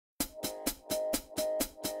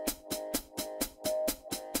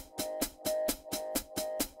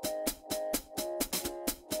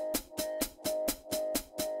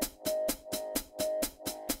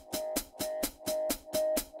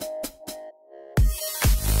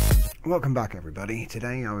Welcome back, everybody.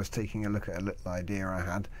 Today I was taking a look at a little idea I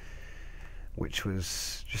had, which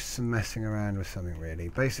was just some messing around with something really.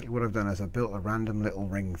 Basically what I've done is I built a random little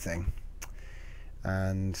ring thing,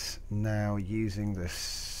 and now using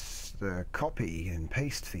the copy and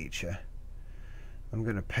paste feature, I'm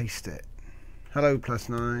going to paste it. Hello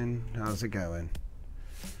 +9, how's it going?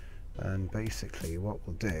 And basically what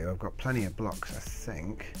we'll do, I've got plenty of blocks I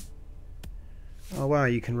think. Oh wow,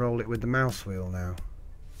 you can roll it with the mouse wheel now.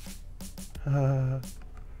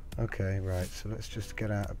 Okay, right, so let's just get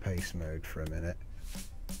out of paste mode for a minute.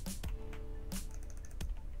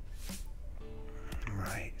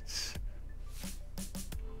 Right.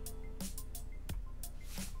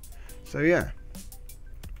 So yeah.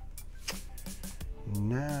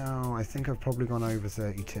 Now, I think I've probably gone over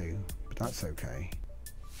 32, but that's okay.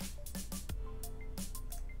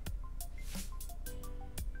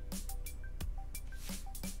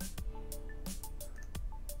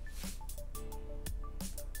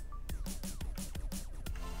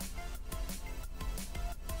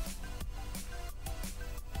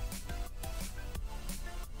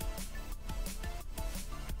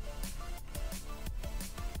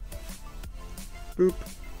 Boop.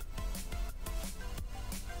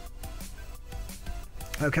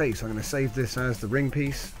 Okay, so I'm going to save this as the ring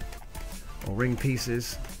piece, or ring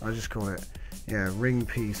pieces. I just call it, yeah, ring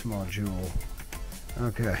piece module.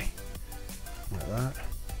 Okay, like that.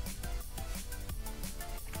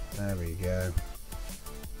 There we go.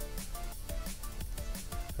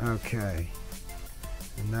 Okay,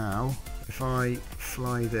 now if I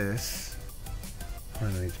fly this,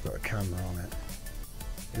 I need to put a camera on it.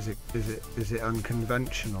 Is it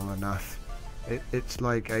unconventional enough? It's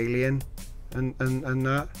like Alien and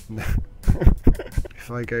that. If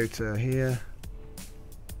I go to here,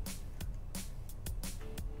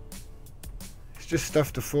 it's just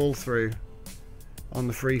stuff to fall through on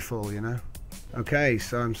the free fall, you know. Okay,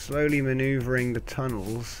 so I'm slowly maneuvering the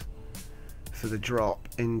tunnels for the drop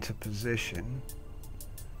into position,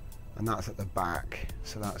 and that's at the back,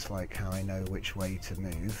 so that's like how I know which way to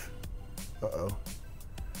move. Uh-oh.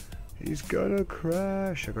 He's gonna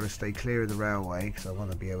crash. I've got to stay clear of the railway because I want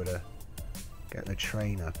to be able to get the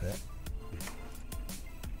train up it.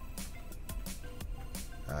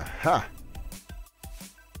 Aha!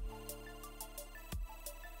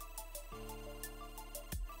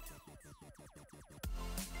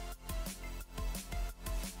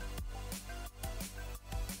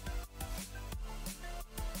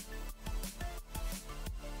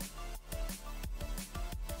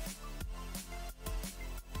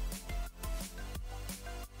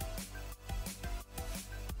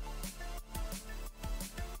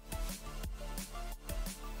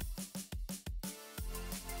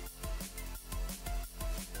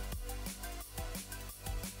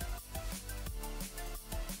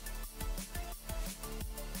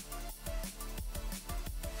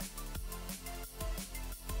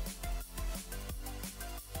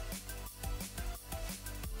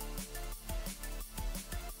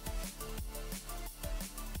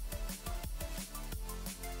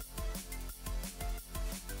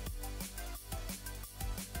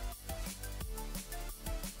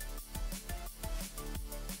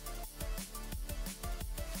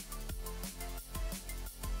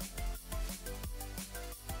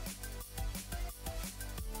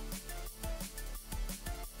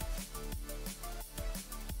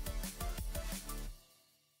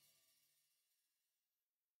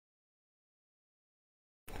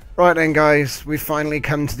 Right then guys, we've finally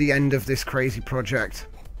come to the end of this crazy project.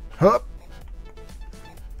 Hup!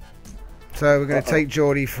 So we're going to take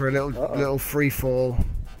Geordie for a little free fall.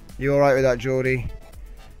 You alright with that, Geordie?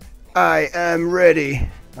 I am ready.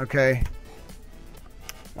 Okay.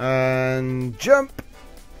 And jump!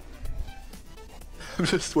 I'm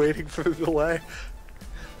just waiting for the delay.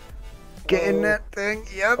 Get in that thing.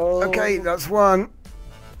 Yep. Okay, that's one.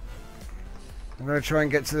 I'm going to try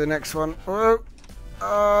and get to the next one. Oh!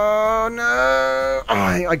 Oh no! Oh,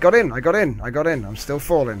 I got in. I'm still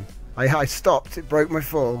falling. I stopped. It broke my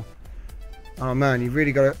fall. Oh man, you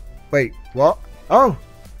really got to... Wait, what? Oh!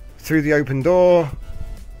 Through the open door.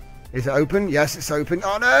 Is it open? Yes, it's open.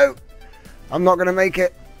 Oh no! I'm not going to make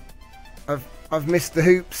it. I've missed the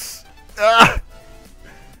hoops. Ah!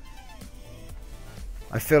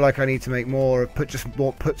 I feel like I need to make more.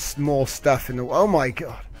 Put more stuff in the... Oh my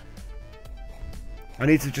god! I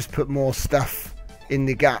need to just put more stuff in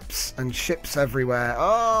the gaps and ships everywhere.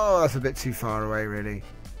 Oh, that's a bit too far away, really.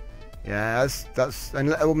 Yeah, that's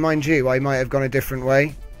and mind you, I might have gone a different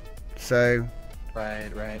way. So.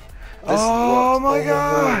 Right. Oh my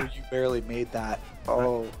god! You barely made that.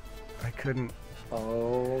 Oh. I couldn't.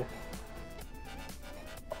 Oh.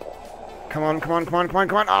 Come on, come on, come on, come on,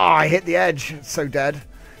 come on. Oh, I hit the edge. It's so dead.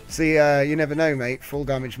 See, you never know, mate. Full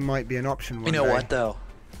damage might be an option one You know day. what, though?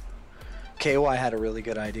 KY had a really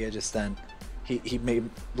good idea just then. He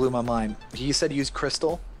blew my mind. He said use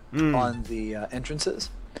crystal on the entrances.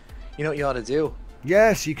 You know what you ought to do?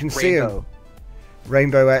 Yes, you can see them.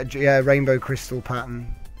 Rainbow edge, yeah, rainbow crystal pattern.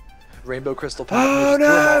 Rainbow crystal pattern. Oh, just do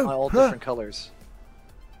them no! all different colors.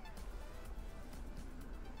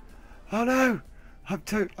 Oh no!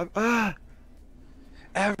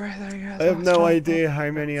 Everything is I have no awesome. idea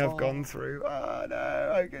how many I've gone through. Oh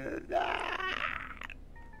no!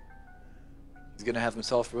 He's gonna have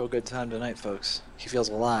himself a real good time tonight, folks. He feels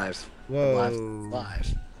alive. Whoa!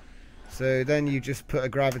 Alive. So then you just put a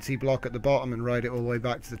gravity block at the bottom and ride it all the way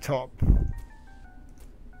back to the top.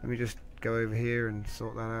 Let me just go over here and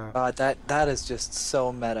sort that out. That is just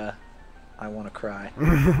so meta. I want to cry.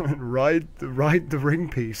 ride the ring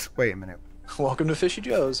piece. Wait a minute. Welcome to Fishy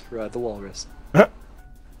Joe's. Ride the walrus.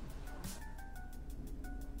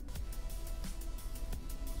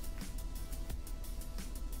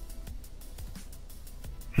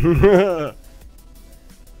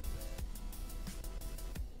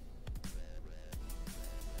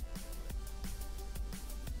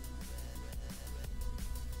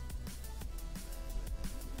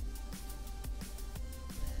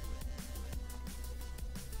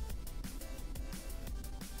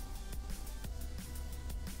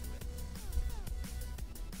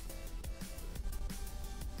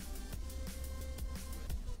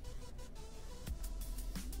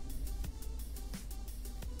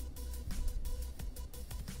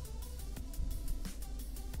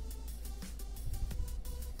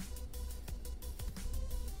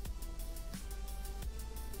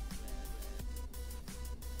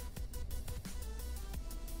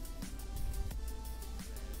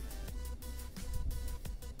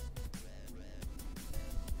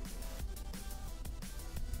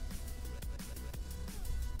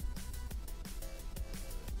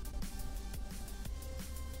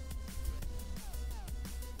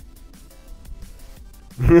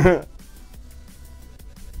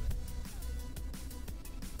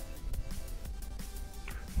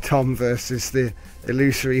 Tom versus the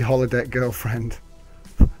illusory holodeck girlfriend.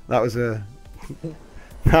 That was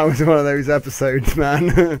one of those episodes,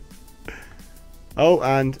 man. Oh,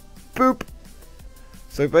 and boop.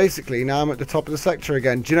 So basically, now I'm at the top of the sector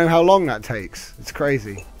again. Do you know how long that takes? It's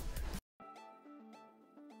crazy.